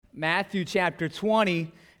Matthew chapter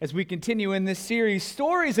 20, as we continue in this series,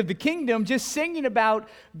 Stories of the Kingdom, just singing about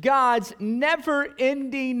God's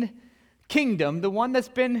never-ending kingdom. The one that's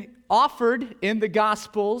been offered in the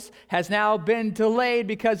Gospels has now been delayed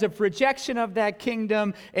because of rejection of that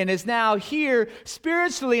kingdom and is now here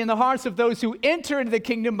spiritually in the hearts of those who enter into the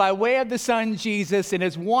kingdom by way of the Son Jesus, and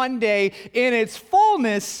is one day in its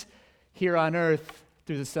fullness here on earth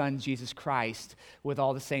through the Son, Jesus Christ, with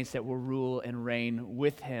all the saints that will rule and reign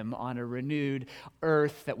with him on a renewed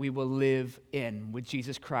earth that we will live in with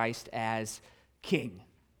Jesus Christ as King.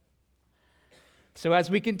 So as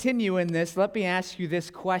we continue in this, let me ask you this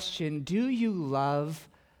question. Do you love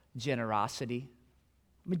generosity?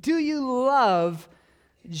 Do you love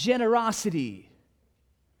generosity?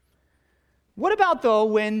 What about, though,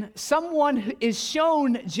 when someone is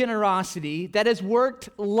shown generosity that has worked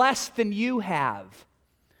less than you have?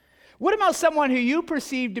 What about someone who you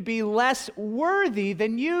perceive to be less worthy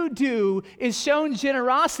than you do is shown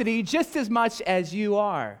generosity just as much as you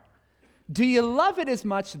are? Do you love it as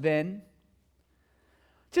much then?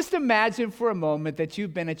 Just imagine for a moment that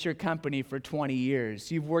you've been at your company for 20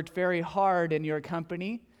 years. You've worked very hard in your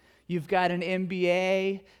company. You've got an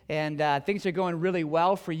MBA, and things are going really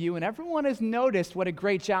well for you, and everyone has noticed what a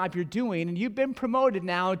great job you're doing, and you've been promoted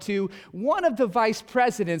now to one of the vice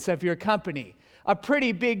presidents of your company. A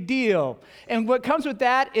pretty big deal. And what comes with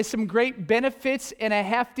that is some great benefits and a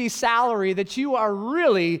hefty salary that you are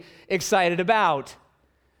really excited about.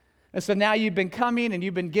 And so now you've been coming and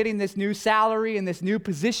you've been getting this new salary and this new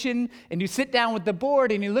position, and you sit down with the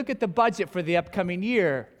board and you look at the budget for the upcoming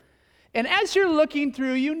year. And as you're looking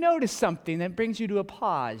through, you notice something that brings you to a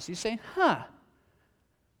pause. You say,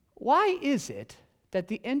 why is it that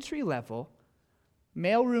the entry-level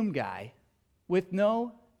mailroom guy with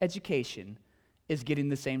no education is getting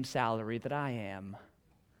the same salary that I am?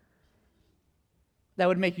 That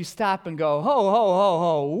would make you stop and go,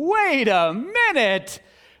 ho, wait a minute.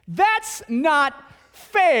 That's not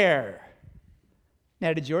fair.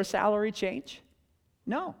 Now, did your salary change?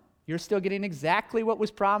 No. You're still getting exactly what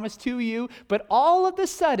was promised to you, but all of a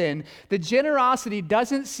sudden, the generosity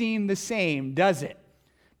doesn't seem the same, does it?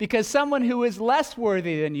 Because someone who is less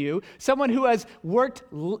worthy than you, someone who has worked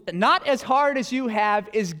not as hard as you have,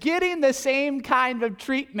 is getting the same kind of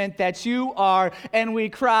treatment that you are, and we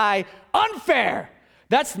cry, unfair!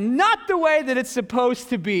 That's not the way that it's supposed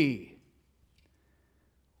to be.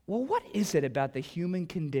 Well, what is it about the human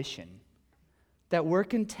condition that we're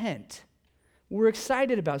content? We're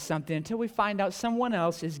excited about something until we find out someone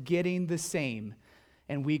else is getting the same,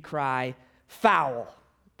 and we cry, foul!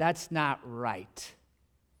 That's not right.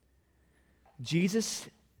 Jesus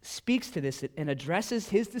speaks to this and addresses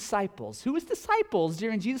his disciples, who his disciples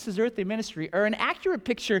during Jesus' earthly ministry are an accurate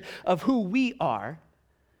picture of who we are.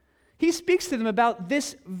 He speaks to them about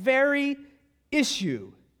this very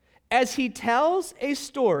issue as he tells a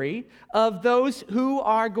story of those who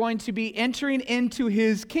are going to be entering into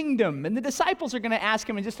his kingdom. And the disciples are going to ask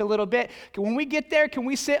him in just a little bit, when we get there, can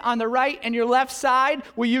we sit on the right and your left side?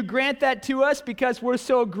 Will you grant that to us because we're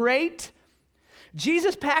so great?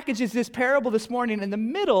 Jesus packages this parable this morning in the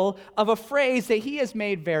middle of a phrase that he has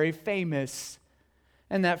made very famous.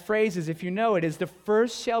 And that phrase is, if you know it, is the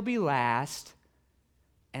first shall be last,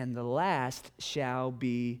 and the last shall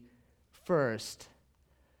be first.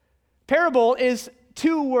 Parable is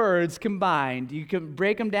two words combined. You can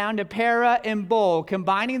break them down to para and bol.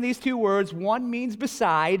 Combining these two words, one means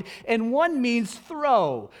beside and one means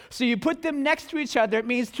throw. So you put them next to each other, it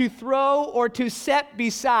means to throw or to set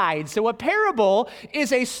beside. So a parable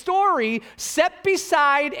is a story set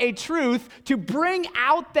beside a truth to bring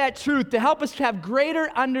out that truth, to help us to have greater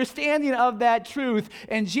understanding of that truth.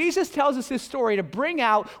 And Jesus tells us this story to bring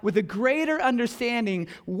out with a greater understanding,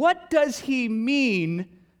 what does he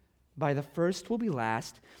mean by the first will be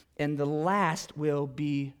last, and the last will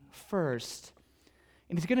be first.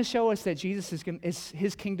 And he's going to show us that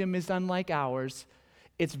his kingdom is unlike ours.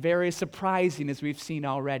 It's very surprising, as we've seen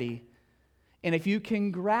already. And if you can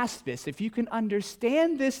grasp this, if you can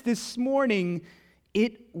understand this morning,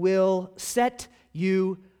 it will set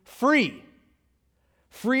you free.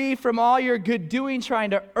 Free from all your good doing, trying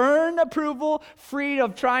to earn approval, free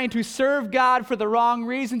of trying to serve God for the wrong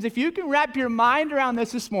reasons. If you can wrap your mind around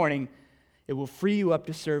this morning, it will free you up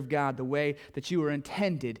to serve God the way that you were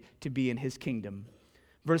intended to be in his kingdom.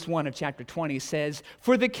 Verse 1 of chapter 20 says,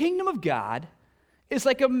 "For the kingdom of God is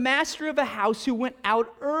like a master of a house who went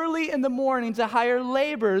out early in the morning to hire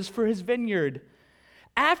laborers for his vineyard.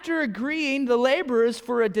 After agreeing the laborers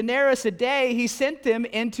for a denarius a day, he sent them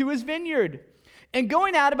into his vineyard. And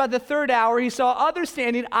going out about the third hour, he saw others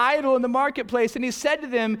standing idle in the marketplace, and he said to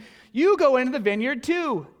them, 'You go into the vineyard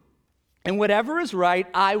too.' and whatever is right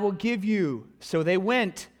I will give you." So they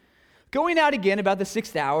went. Going out again about the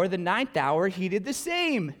 6th hour, the 9th hour, he did the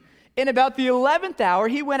same. And about the 11th hour,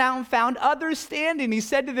 he went out and found others standing. He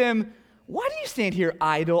said to them, "Why do you stand here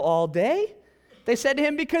idle all day?" They said to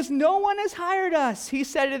him, "Because no one has hired us." He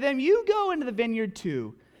said to them, "You go into the vineyard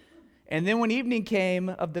too." And then when evening came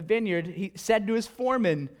of the vineyard, he said to his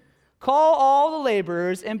foreman, "Call all the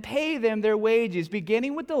laborers and pay them their wages,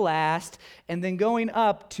 beginning with the last and then going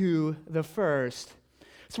up to the first."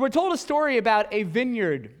 So we're told a story about a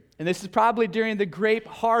vineyard. And this is probably during the grape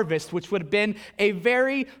harvest, which would have been a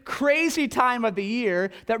very crazy time of the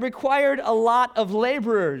year that required a lot of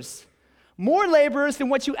laborers. More laborers than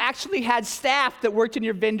what you actually had staff that worked in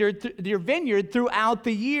your vineyard throughout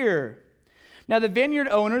the year. Now, the vineyard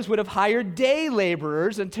owners would have hired day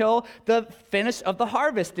laborers until the finish of the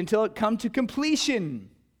harvest, until it come to completion.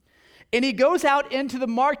 And he goes out into the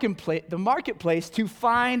marketplace to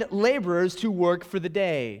find laborers to work for the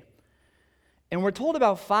day. And we're told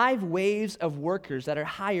about 5 waves of workers that are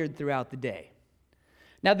hired throughout the day.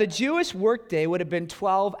 Now, the Jewish workday would have been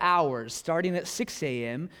 12 hours, starting at 6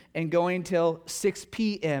 a.m. and going till 6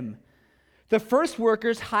 p.m. The first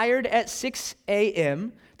workers hired at 6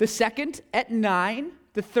 a.m., the second at 9,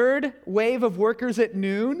 the third wave of workers at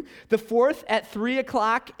noon, the fourth at 3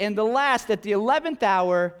 o'clock, and the last at the 11th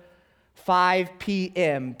hour, 5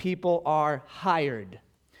 p.m. People are hired.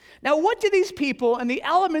 Now, what do these people and the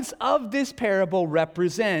elements of this parable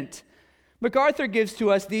represent? MacArthur gives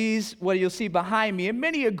to us these, what you'll see behind me, and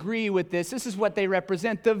many agree with this. This is what they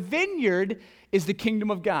represent. The vineyard is the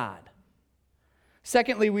kingdom of God.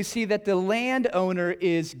 Secondly, we see that the landowner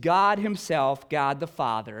is God himself, God the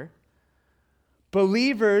Father.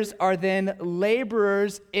 Believers are then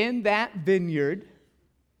laborers in that vineyard.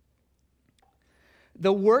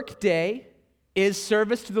 The workday is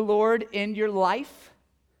service to the Lord in your life.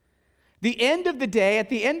 The end of the day, at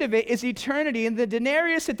the end of it, is eternity, and the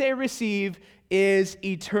denarius that they receive is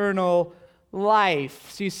eternal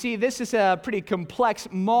life. So you see, this is a pretty complex,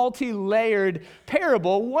 multi-layered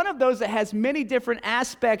parable, one of those that has many different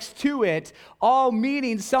aspects to it, all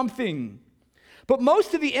meaning something. But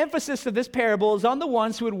most of the emphasis of this parable is on the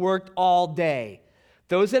ones who had worked all day,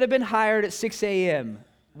 those that had been hired at 6 a.m.,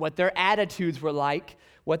 what their attitudes were like,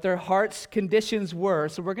 what their heart's conditions were.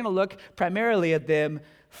 So we're going to look primarily at them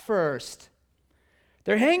first.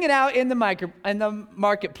 They're hanging out in the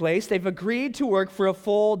marketplace. They've agreed to work for a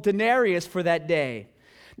full denarius for that day.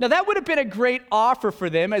 Now, that would have been a great offer for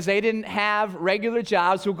them, as they didn't have regular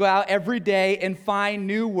jobs who go out every day and find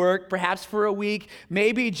new work, perhaps for a week,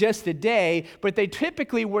 maybe just a day, but they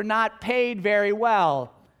typically were not paid very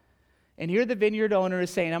well. And here the vineyard owner is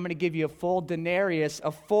saying, "I'm going to give you a full denarius,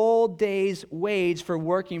 a full day's wage for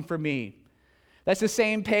working for me." That's the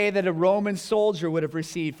same pay that a Roman soldier would have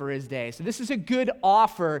received for his day. So this is a good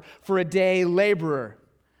offer for a day laborer.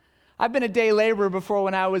 I've been a day laborer before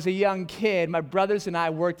when I was a young kid. My brothers and I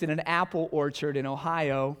worked in an apple orchard in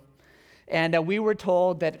Ohio. And we were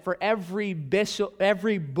told that for every bushel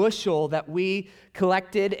that we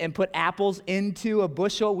collected and put apples into a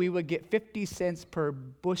bushel, we would get 50 cents per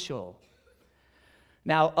bushel.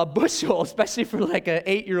 Now, a bushel, especially for like an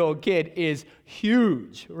 8-year-old kid, is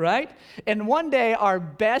huge, right? And one day, our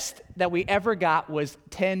best that we ever got was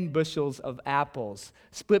 10 bushels of apples,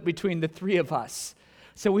 split between the 3 of us.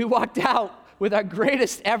 So we walked out with our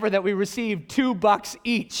greatest ever that we received, $2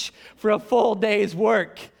 each for a full day's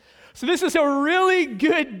work. So this is a really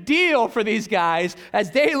good deal for these guys as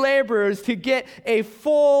day laborers to get a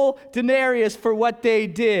full denarius for what they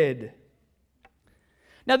did.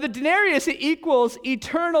 Now, the denarius, it equals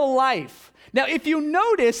eternal life. Now, if you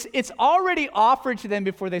notice, it's already offered to them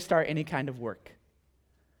before they start any kind of work.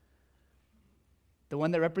 The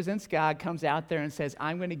one that represents God comes out there and says,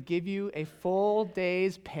 "I'm going to give you a full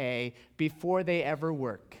day's pay before they ever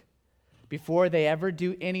work, before they ever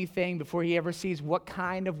do anything, before he ever sees what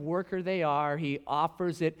kind of worker they are. He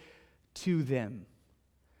offers it to them."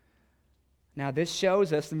 Now, this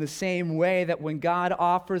shows us in the same way that when God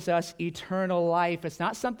offers us eternal life, it's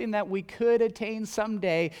not something that we could attain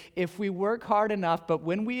someday if we work hard enough, but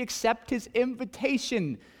when we accept his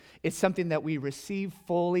invitation, it's something that we receive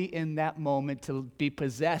fully in that moment to be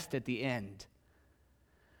possessed at the end.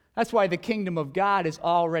 That's why the kingdom of God is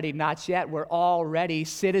already not yet. We're already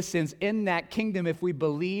citizens in that kingdom if we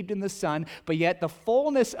believed in the Son, but yet the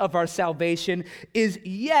fullness of our salvation is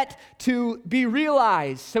yet to be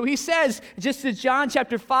realized. So he says, just as John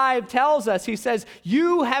chapter 5 tells us, he says,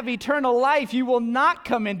 "You have eternal life. You will not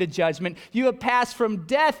come into judgment. You have passed from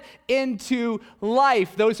death into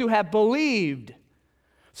life," those who have believed.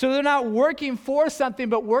 So they're not working for something,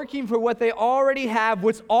 but working for what they already have,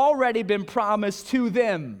 what's already been promised to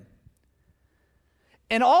them.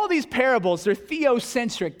 And all these parables, they're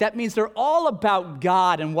theocentric. That means they're all about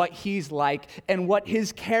God and what he's like and what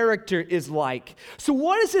his character is like. So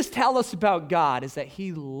what does this tell us about God? Is that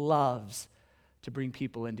he loves to bring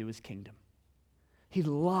people into his kingdom. He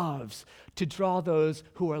loves to draw those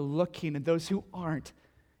who are looking and those who aren't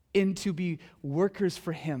in to be workers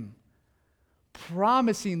for him,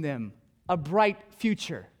 promising them a bright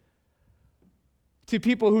future. To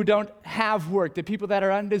people who don't have work, to people that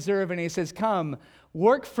are undeserving, he says, come,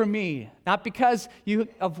 work for me, not because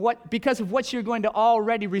of what you're going to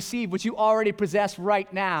already receive, what you already possess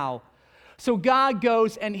right now. So God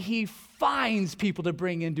goes and he finds people to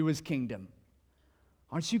bring into his kingdom.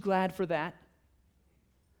 Aren't you glad for that?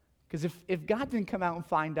 Because if God didn't come out and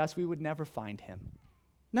find us, we would never find him.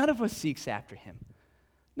 None of us seeks after him.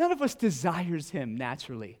 None of us desires him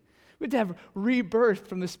naturally. We have to have rebirth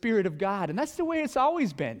from the Spirit of God, and that's the way it's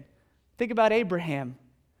always been. Think about Abraham.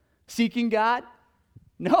 Seeking God?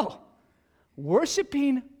 No.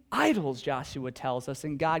 Worshiping idols, Joshua tells us,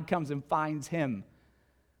 and God comes and finds him.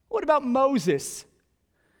 What about Moses?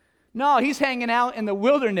 No, he's hanging out in the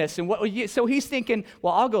wilderness, and so he's thinking,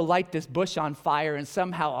 well, I'll go light this bush on fire, and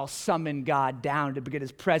somehow I'll summon God down to get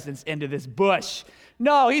his presence into this bush.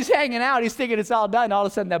 No, he's hanging out. He's thinking it's all done. All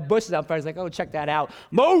of a sudden, that bush is on fire. He's like, oh, check that out.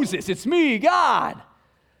 Moses, it's me, God.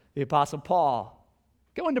 The Apostle Paul,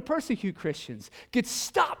 going to persecute Christians, gets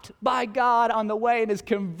stopped by God on the way and is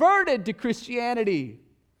converted to Christianity.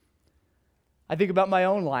 I think about my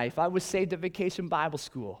own life. I was saved at Vacation Bible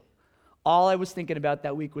School. All I was thinking about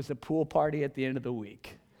that week was the pool party at the end of the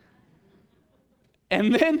week.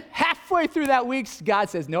 And then halfway through that week, God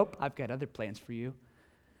says, nope, I've got other plans for you.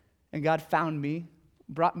 And God found me,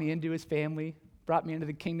 brought me into his family, brought me into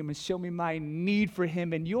the kingdom, and showed me my need for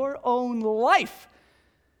him in your own life.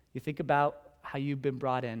 You think about how you've been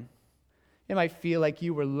brought in. It might feel like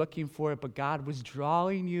you were looking for it, but God was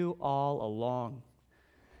drawing you all along.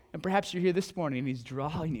 And perhaps you're here this morning and he's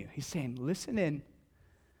drawing you. He's saying, listen in.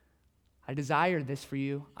 I desire this for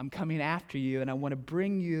you. I'm coming after you, and I want to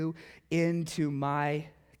bring you into my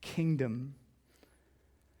kingdom.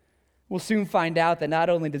 We'll soon find out that not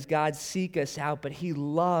only does God seek us out, but he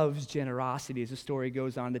loves generosity, as the story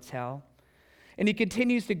goes on to tell. And he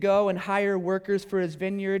continues to go and hire workers for his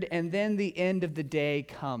vineyard, and then the end of the day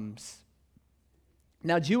comes.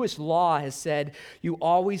 Now, Jewish law has said you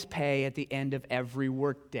always pay at the end of every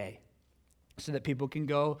workday, so that people can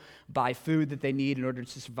go buy food that they need in order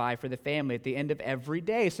to survive for the family at the end of every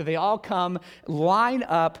day. So they all come, line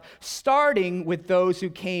up, starting with those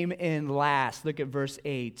who came in last. Look at verse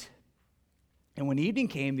 8. And when evening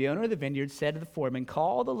came, the owner of the vineyard said to the foreman,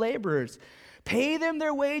 call the laborers, pay them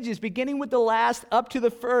their wages, beginning with the last up to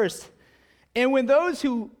the first. And when those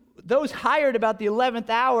hired about the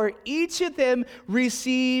 11th hour, each of them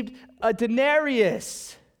received a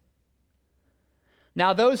denarius.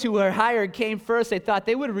 Now, those who were hired came first. They thought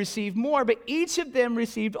they would receive more, but each of them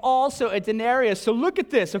received also a denarius. So look at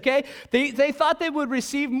this, okay? They thought they would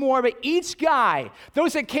receive more, but each guy,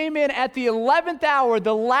 those that came in at the 11th hour,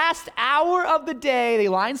 the last hour of the day, they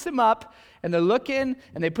lines them up, and they're looking,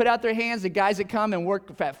 and they put out their hands, the guys that come and work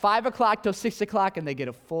at 5 o'clock till 6 o'clock, and they get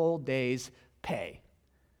a full day's pay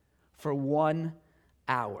for 1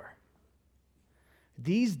 hour.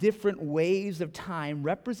 These different waves of time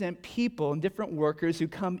represent people and different workers who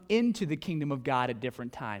come into the kingdom of God at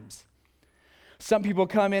different times. Some people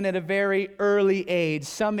come in at a very early age.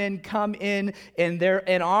 Some come in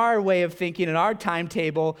our way of thinking, in our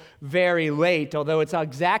timetable, very late, although it's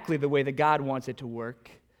exactly the way that God wants it to work.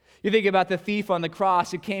 You think about the thief on the cross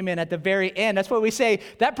who came in at the very end. That's what we say.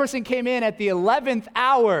 That person came in at the 11th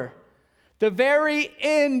hour, the very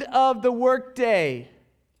end of the workday.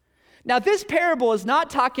 Now, this parable is not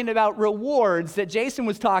talking about rewards that Jason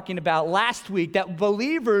was talking about last week that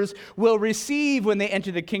believers will receive when they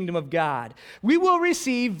enter the kingdom of God. We will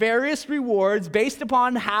receive various rewards based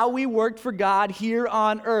upon how we worked for God here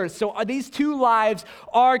on earth. So these two lives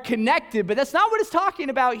are connected, but that's not what it's talking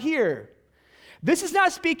about here. This is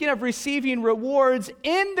not speaking of receiving rewards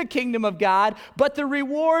in the kingdom of God, but the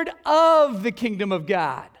reward of the kingdom of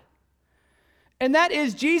God. And that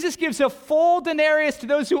is, Jesus gives a full denarius to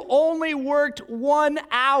those who only worked 1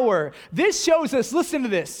 hour. This shows us, listen to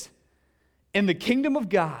this, in the kingdom of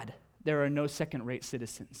God, there are no second-rate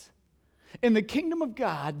citizens. In the kingdom of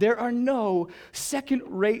God, there are no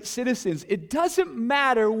second-rate citizens. It doesn't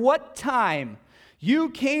matter what time you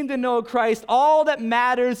came to know Christ. All that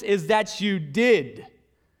matters is that you did.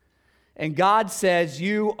 And God says,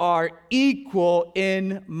 you are equal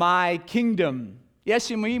in my kingdom.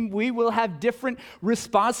 Yes, we will have different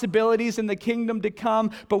responsibilities in the kingdom to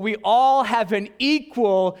come, but we all have an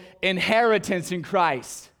equal inheritance in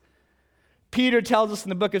Christ. Peter tells us in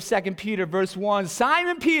the book of 2 Peter, verse 1,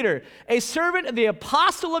 Simon Peter, a servant of the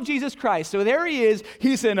apostle of Jesus Christ. So there he is.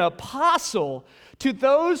 He's an apostle to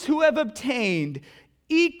those who have obtained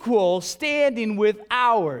equal standing with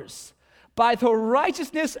ours by the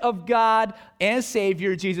righteousness of God and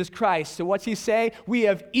Savior Jesus Christ. So what's he say? We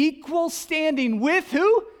have equal standing with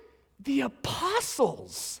who? The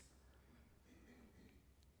apostles.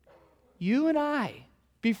 You and I,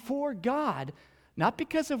 before God, not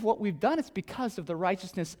because of what we've done, it's because of the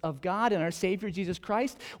righteousness of God and our Savior Jesus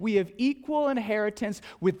Christ. We have equal inheritance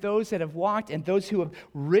with those that have walked and those who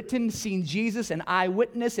have seen Jesus, an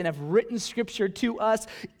eyewitness, and have written Scripture to us.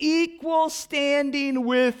 Equal standing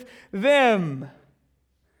with them.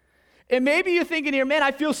 And maybe you're thinking here, man,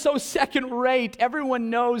 I feel so second rate. Everyone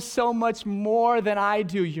knows so much more than I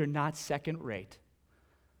do. You're not second rate.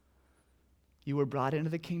 You were brought into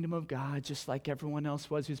the kingdom of God just like everyone else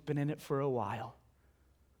was who's been in it for a while.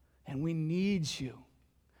 And we need you.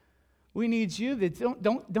 We need you.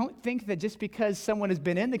 Don't think that just because someone has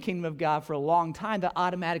been in the kingdom of God for a long time, that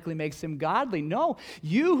automatically makes them godly. No,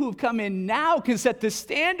 you who've come in now can set the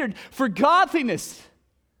standard for godliness.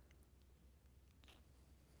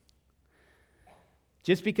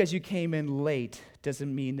 Just because you came in late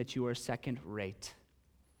doesn't mean that you are second rate.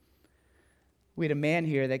 We had a man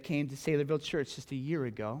here that came to Saylorville Church just a year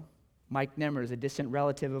ago. Mike Nemmer is a distant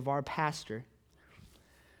relative of our pastor.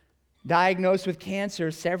 Diagnosed with cancer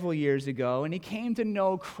several years ago, and he came to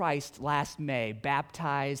know Christ last May,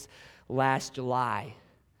 baptized last July.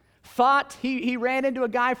 Thought he ran into a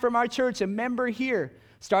guy from our church, a member here,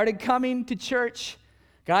 started coming to church,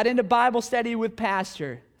 got into Bible study with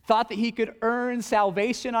pastor, thought that he could earn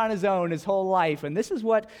salvation on his own his whole life, and this is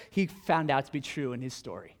what he found out to be true in his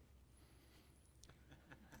story.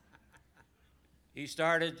 He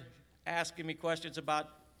started asking me questions about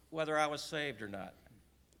whether I was saved or not.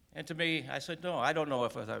 And to me, I said, no, I don't know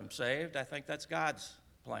if I'm saved. I think that's God's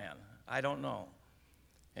plan. I don't know.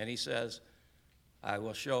 And he says, I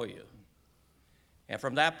will show you. And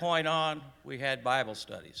from that point on, we had Bible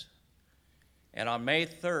studies. And on May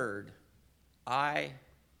 3rd, I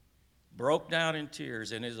broke down in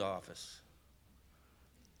tears in his office.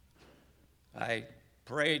 I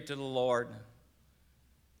prayed to the Lord,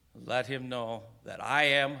 let him know that I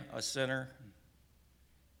am a sinner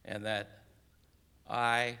and that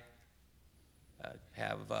I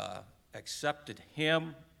have accepted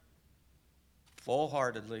him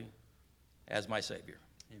full-heartedly as my Savior.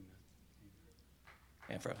 Amen.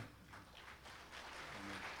 And thank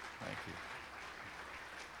you.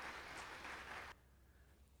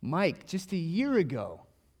 Mike, just a year ago,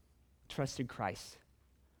 trusted Christ.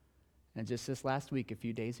 And just this last week, a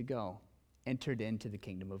few days ago, entered into the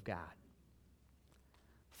kingdom of God.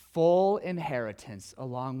 Full inheritance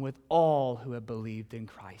along with all who have believed in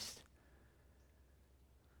Christ.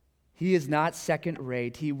 He is not second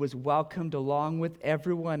rate. He was welcomed along with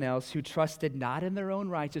everyone else who trusted not in their own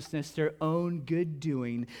righteousness, their own good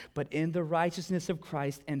doing, but in the righteousness of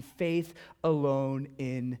Christ and faith alone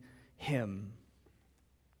in him.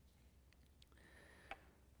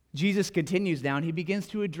 Jesus continues now, and he begins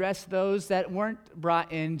to address those that weren't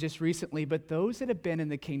brought in just recently, but those that have been in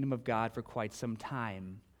the kingdom of God for quite some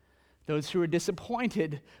time. Those who were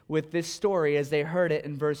disappointed with this story as they heard it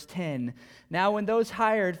in verse 10. Now, when those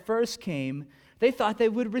hired first came, they thought they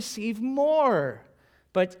would receive more,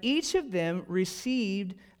 but each of them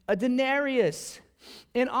received a denarius.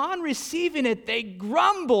 And on receiving it, they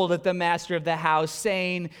grumbled at the master of the house,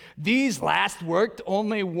 saying, "These last worked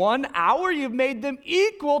only 1 hour. You've made them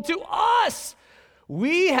equal to us.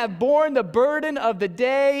 We have borne the burden of the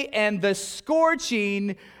day and the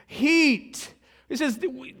scorching heat." He says,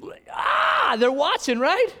 they're watching,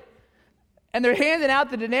 right? And they're handing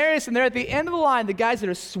out the denarius, and they're at the end of the line, the guys that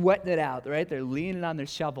are sweating it out, right? They're leaning on their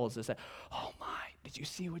shovels. They say, oh my, did you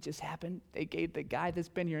see what just happened? They gave the guy that's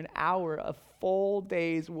been here an hour a full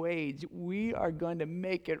day's wage. We are going to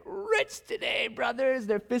make it rich today, brothers.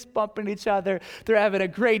 They're fist bumping each other. They're having a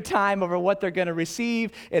great time over what they're going to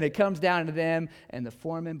receive, and it comes down to them, and the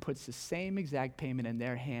foreman puts the same exact payment in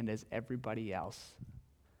their hand as everybody else.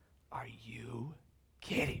 Are you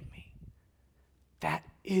kidding me? That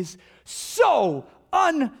is so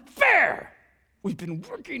unfair. We've been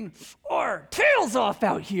working our tails off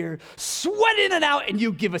out here, sweating it out, and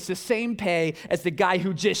you give us the same pay as the guy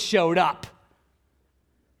who just showed up.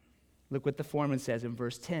 Look what the foreman says in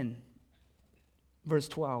verse 10, verse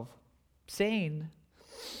 12, saying,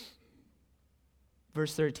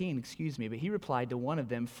 verse 13, but he replied to one of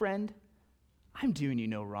them, "Friend, I'm doing you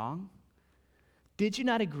no wrong. Did you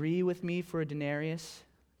not agree with me for a denarius?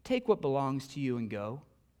 Take what belongs to you and go.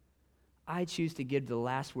 I choose to give to the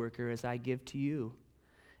last worker as I give to you.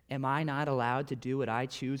 Am I not allowed to do what I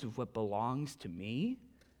choose with what belongs to me?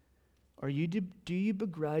 Or do you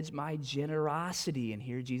begrudge my generosity? And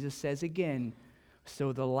here Jesus says again,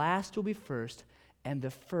 so the last will be first, and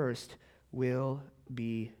the first will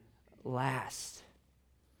be last.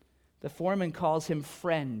 The foreman calls him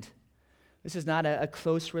friend. This is not a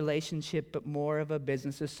close relationship, but more of a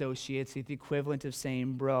business associate. It's the equivalent of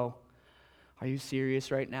saying, bro, are you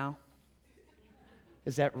serious right now?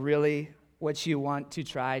 Is that really what you want to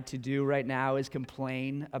try to do right now, is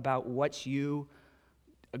complain about what you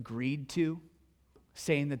agreed to,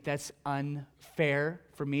 saying that that's unfair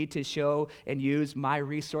for me to show and use my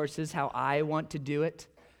resources how I want to do it?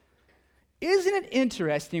 Isn't it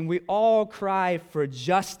interesting? We all cry for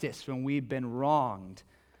justice when we've been wronged,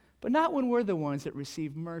 but not when we're the ones that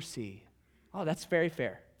receive mercy. Oh, that's very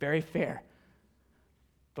fair, very fair.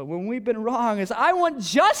 But when we've been wrong, is I want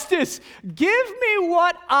justice. Give me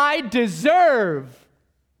what I deserve.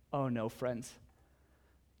 Oh no, friends.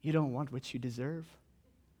 You don't want what you deserve.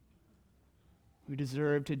 We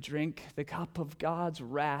deserve to drink the cup of God's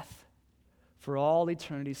wrath for all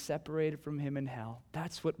eternity, separated from him in hell.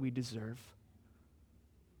 That's what we deserve.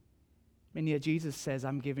 And yet Jesus says,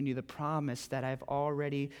 I'm giving you the promise that I've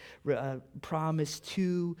already promised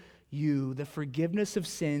to you, the forgiveness of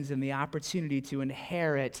sins and the opportunity to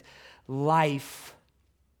inherit life.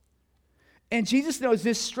 And Jesus knows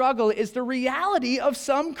this struggle is the reality of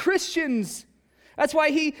some Christians. That's why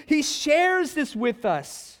he shares this with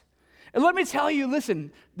us. And let me tell you,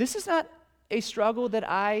 listen, this is not a struggle that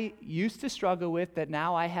I used to struggle with that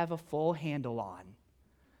now I have a full handle on.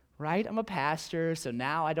 Right? I'm a pastor, so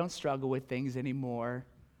now I don't struggle with things anymore.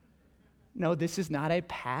 No, this is not a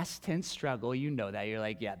past tense struggle. You know that. You're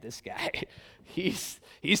like, yeah, this guy, he's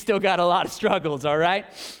still got a lot of struggles, all right?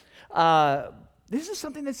 This is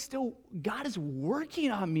something that still, God is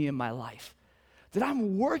working on me in my life, that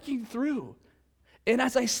I'm working through. And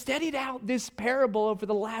as I studied out this parable over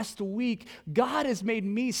the last week, God has made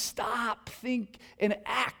me stop, think, and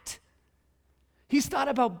act. He's thought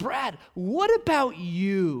about, Brad, what about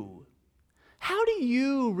you? How do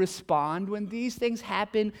you respond when these things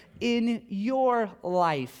happen in your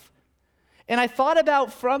life? And I thought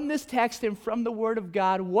about from this text and from the Word of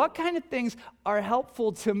God, what kind of things are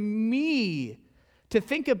helpful to me to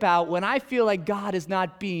think about when I feel like God is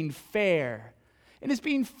not being fair. And is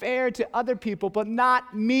being fair to other people, but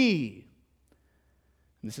not me.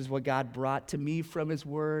 And this is what God brought to me from his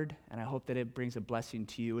word, and I hope that it brings a blessing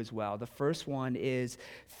to you as well. The first one is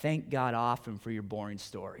thank God often for your boring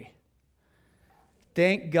story.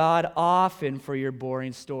 Thank God often for your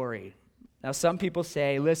boring story. Now, some people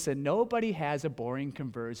say, listen, nobody has a boring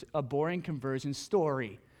conversion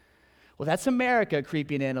story. Well, that's America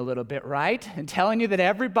creeping in a little bit, right? And telling you that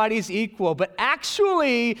everybody's equal. But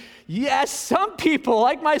actually, yes, some people,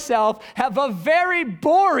 like myself, have a very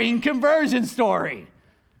boring conversion story.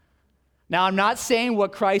 Now, I'm not saying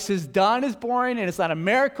what Christ has done is boring, and it's not a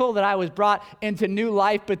miracle that I was brought into new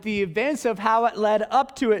life, but the events of how it led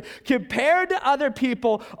up to it, compared to other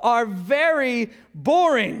people, are very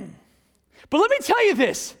boring. But let me tell you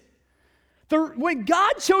this. When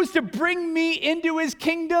God chose to bring me into his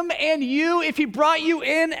kingdom, and you, if he brought you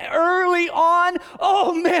in early on,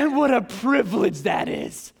 oh man, what a privilege that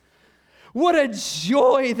is. What a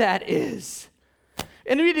joy that is.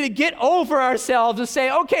 And we need to get over ourselves and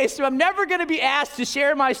say, okay, so I'm never going to be asked to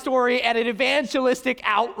share my story at an evangelistic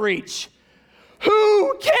outreach.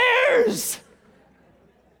 Who cares?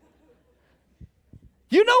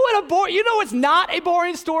 You know what's not a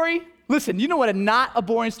boring story? Listen, you know what not a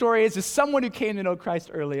boring story is? Is someone who came to know Christ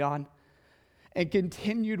early on and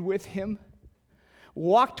continued with him,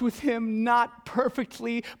 walked with him not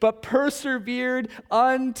perfectly, but persevered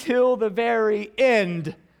until the very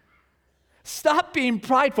end. Stop being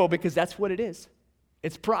prideful, because that's what it is.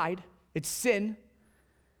 It's pride. It's sin.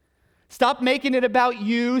 Stop making it about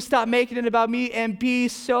you. Stop making it about me, and be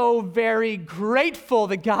so very grateful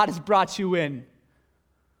that God has brought you in.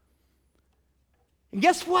 And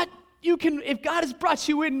guess what? If God has brought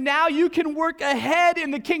you in now, you can work ahead in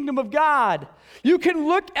the kingdom of God. You can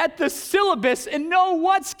look at the syllabus and know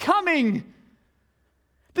what's coming.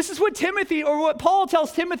 This is what Paul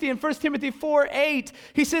tells Timothy in 1 Timothy 4:8.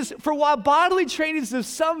 He says, for while bodily training is of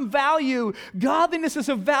some value, godliness is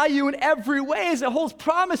of value in every way, as it holds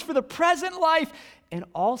promise for the present life and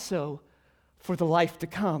also for the life to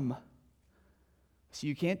come. So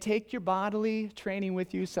you can't take your bodily training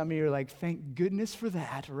with you. Some of you are like, thank goodness for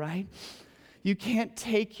that, right? You can't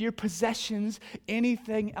take your possessions,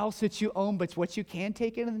 anything else that you own, but what you can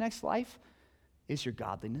take into the next life is your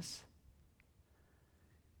godliness.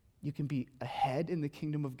 You can be ahead in the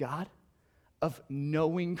kingdom of God, of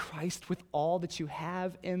knowing Christ with all that you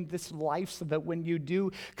have in this life, so that when you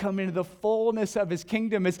do come into the fullness of his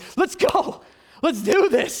kingdom, it's, let's go, let's do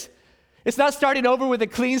this. It's not starting over with a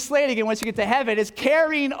clean slate again once you get to heaven. It's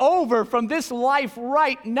carrying over from this life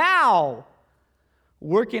right now.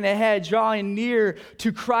 Working ahead, drawing near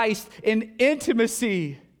to Christ in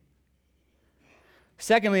intimacy.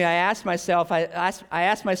 Secondly, I ask myself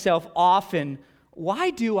often, why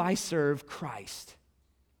do I serve Christ?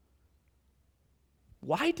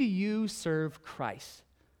 Why do you serve Christ?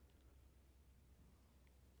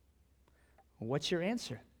 What's your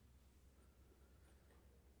answer?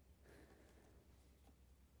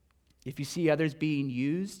 If you see others being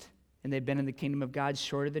used and they've been in the kingdom of God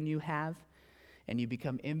shorter than you have, and you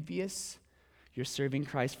become envious, you're serving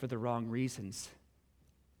Christ for the wrong reasons.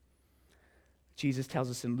 Jesus tells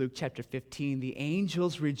us in Luke chapter 15, the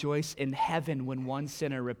angels rejoice in heaven when one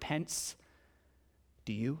sinner repents.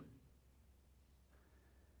 Do you?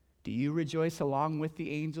 Do you rejoice along with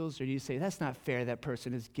the angels, or do you say, that's not fair, that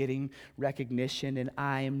person is getting recognition and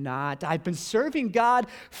I am not? I've been serving God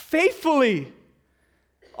faithfully.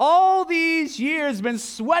 All these years, been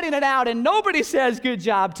sweating it out, and nobody says good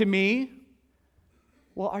job to me.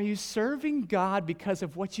 Well, are you serving God because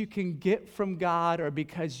of what you can get from God, or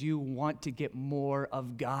because you want to get more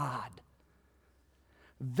of God?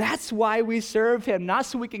 That's why we serve him, not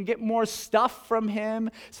so we can get more stuff from him,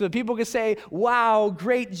 so that people can say, wow,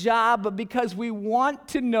 great job, but because we want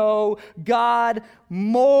to know God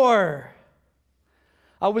more.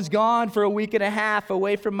 I was gone for a week and a half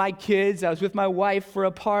away from my kids. I was with my wife for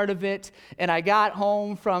a part of it, and I got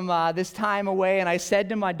home from this time away, and I said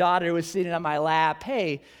to my daughter who was sitting on my lap,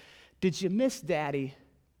 hey, did you miss Daddy?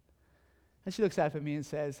 And she looks up at me and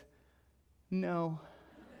says, no.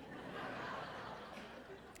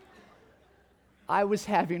 I was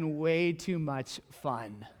having way too much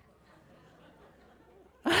fun.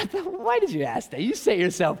 Why did you ask that? You set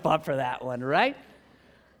yourself up for that one, right?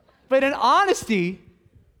 But in honesty,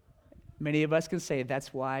 many of us can say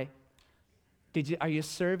that's why. Are you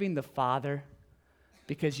serving the Father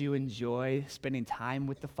because you enjoy spending time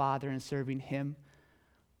with the Father and serving him?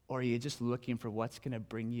 Or are you just looking for what's going to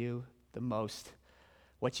bring you the most,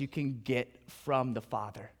 what you can get from the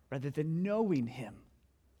Father, rather than knowing him?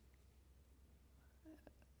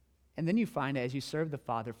 And then you find as you serve the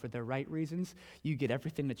Father for the right reasons, you get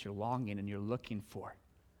everything that you're longing and you're looking for.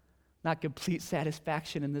 Not complete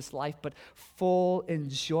satisfaction in this life, but full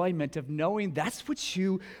enjoyment of knowing that's what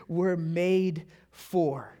you were made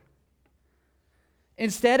for.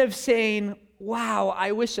 Instead of saying, wow,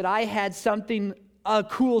 I wish that I had a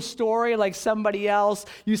cool story like somebody else,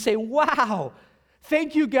 you say, wow,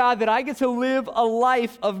 thank you, God, that I get to live a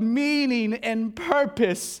life of meaning and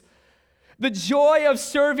purpose. The joy of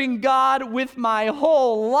serving God with my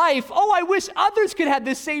whole life. Oh, I wish others could have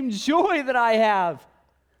the same joy that I have.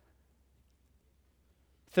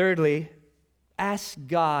 Thirdly, ask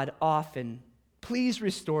God often, please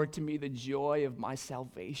restore to me the joy of my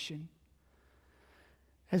salvation.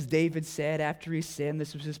 As David said after he sinned,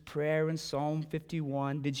 this was his prayer in Psalm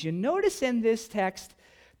 51. Did you notice in this text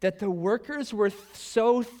that the workers were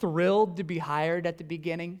so thrilled to be hired at the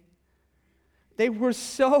beginning? They were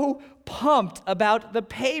so pumped about the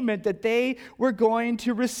payment that they were going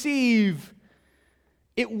to receive.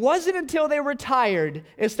 It wasn't until they were tired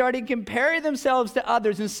and started comparing themselves to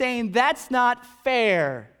others and saying, that's not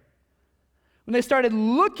fair. When they started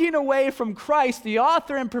looking away from Christ, the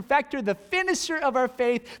author and perfecter, the finisher of our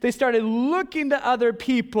faith, they started looking to other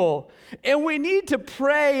people. And we need to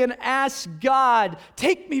pray and ask God,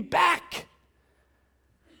 take me back.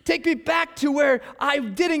 Take me back to where I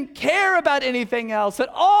didn't care about anything else. That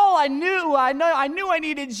all I knew I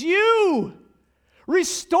needed you.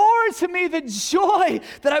 Restore to me the joy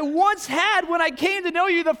that I once had when I came to know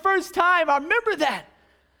you the first time. I remember that.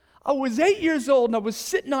 I was 8 years old and I was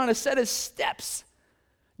sitting on a set of steps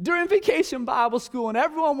during vacation Bible school, and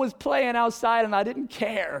everyone was playing outside and I didn't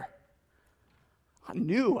care. I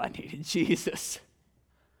knew I needed Jesus.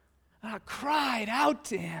 And I cried out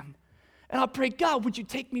to him. And I prayed, God, would you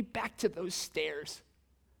take me back to those stairs?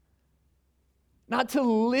 Not to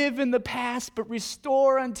live in the past, but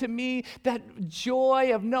restore unto me that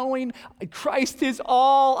joy of knowing Christ is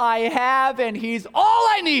all I have and he's all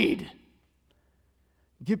I need.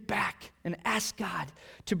 Get back and ask God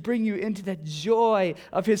to bring you into the joy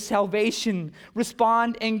of his salvation.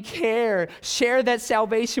 Respond and care. Share that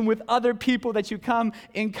salvation with other people that you come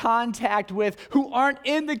in contact with who aren't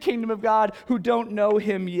in the kingdom of God, who don't know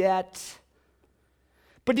him yet.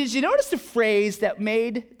 But did you notice the phrase that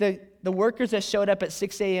made the workers that showed up at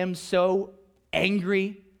 6 a.m. so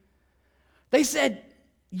angry? They said,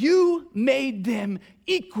 "You made them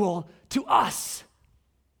equal to us."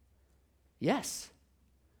 Yes.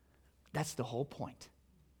 That's the whole point.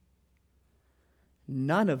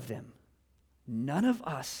 None of them, none of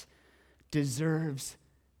us deserves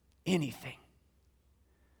anything.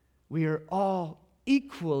 We are all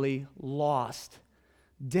equally lost,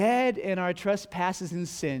 dead in our trespasses and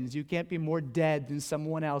sins. You can't be more dead than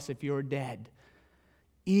someone else if you're dead.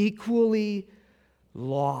 Equally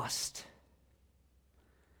lost.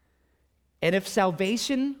 And if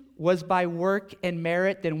salvation was by work and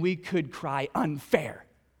merit, then we could cry unfair.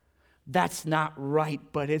 That's not right,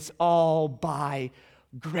 but it's all by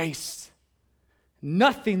grace.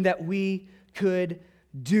 Nothing that we could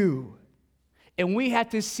do. And we have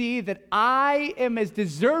to see that I am as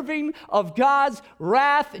deserving of God's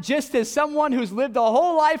wrath just as someone who's lived a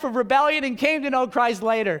whole life of rebellion and came to know Christ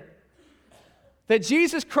later. That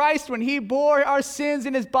Jesus Christ, when he bore our sins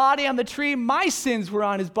in his body on the tree, my sins were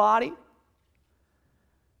on his body.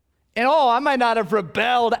 And I might not have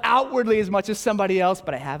rebelled outwardly as much as somebody else,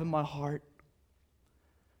 but I have in my heart.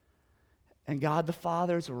 And God the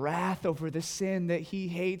Father's wrath over the sin that he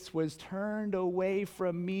hates was turned away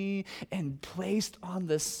from me and placed on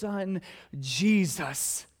the Son,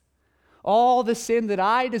 Jesus. All the sin that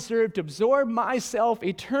I deserved to absorb myself,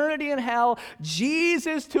 eternity in hell,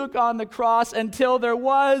 Jesus took on the cross until there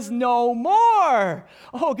was no more.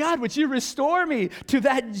 Oh God, would you restore me to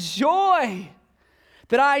that joy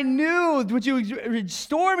that I knew? Would you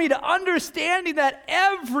restore me to understanding that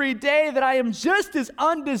every day that I am just as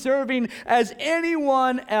undeserving as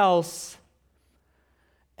anyone else?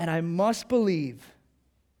 And I must believe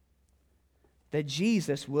that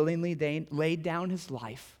Jesus willingly laid down his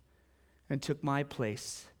life and took my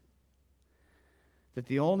place. That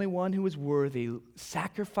the only one who was worthy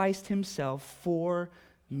sacrificed himself for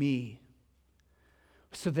me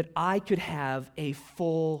so that I could have a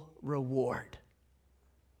full reward.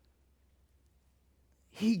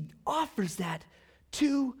 He offers that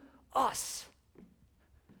to us.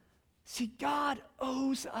 See, God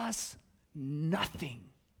owes us nothing.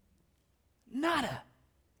 Nada.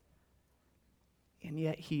 And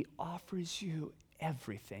yet he offers you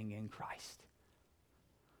everything in Christ.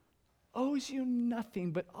 Owes you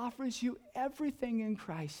nothing, but offers you everything in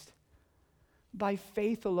Christ. By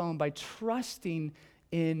faith alone, by trusting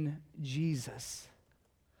in Jesus.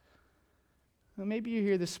 Well, maybe you're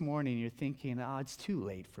here this morning and you're thinking, it's too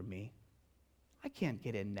late for me. I can't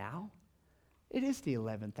get in now. It is the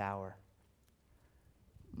 11th hour.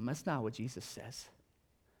 That's not what Jesus says.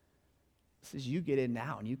 He says you get in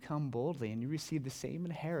now and you come boldly and you receive the same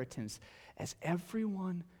inheritance as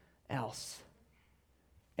everyone else.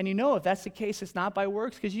 And if that's the case, it's not by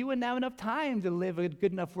works, because you wouldn't have enough time to live with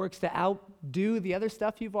good enough works to outdo the other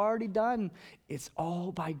stuff you've already done. It's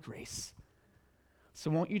all by grace. So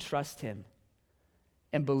won't you trust him?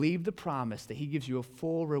 And believe the promise that he gives you a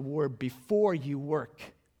full reward before you work.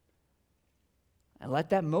 And let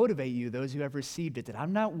that motivate you, those who have received it, that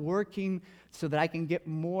I'm not working so that I can get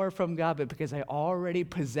more from God, but because I already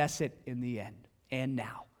possess it in the end and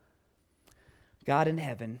now. God in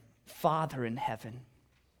heaven, Father in heaven,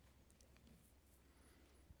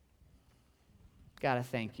 God, I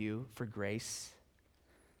thank you for grace.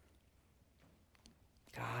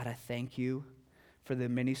 God, I thank you for the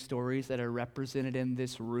many stories that are represented in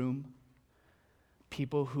this room.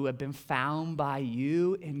 People who have been found by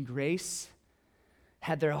you in grace,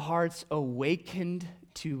 had their hearts awakened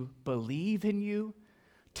to believe in you,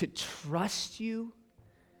 to trust you.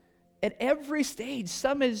 At every stage,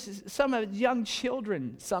 some as young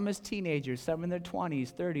children, some as teenagers, some in their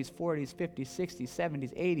 20s, 30s, 40s, 50s, 60s,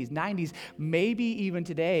 70s, 80s, 90s, maybe even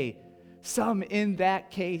today, some in that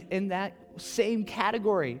case, in that same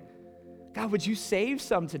category. God, would you save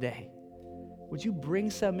some today? Would you bring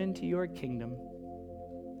some into your kingdom?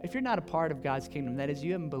 If you're not a part of God's kingdom, that is,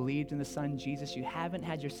 you haven't believed in the Son Jesus, you haven't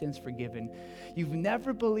had your sins forgiven, you've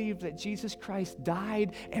never believed that Jesus Christ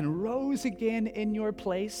died and rose again in your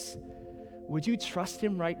place, would you trust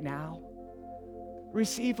him right now?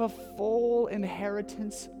 Receive a full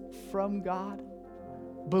inheritance from God.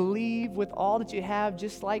 Believe with all that you have,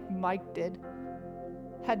 just like Mike did.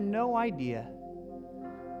 Had no idea.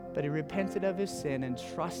 But he repented of his sin and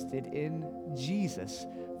trusted in Jesus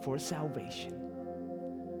for salvation.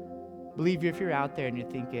 believe if you're out there and you're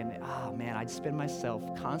thinking, oh man, I spend myself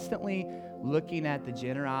constantly looking at the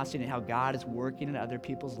generosity and how God is working in other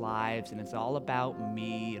people's lives, and it's all about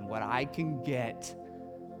me and what I can get.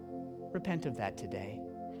 Repent of that today.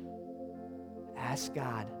 Ask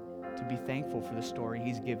God to be thankful for the story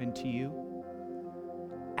he's given to you.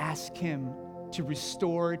 Ask him to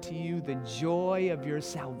restore to you the joy of your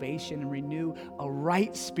salvation and renew a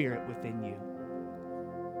right spirit within you.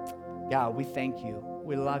 God, we thank you.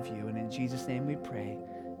 We love you. And in Jesus' name we pray.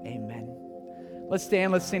 Amen. Let's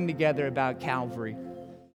stand. Let's sing together about Calvary.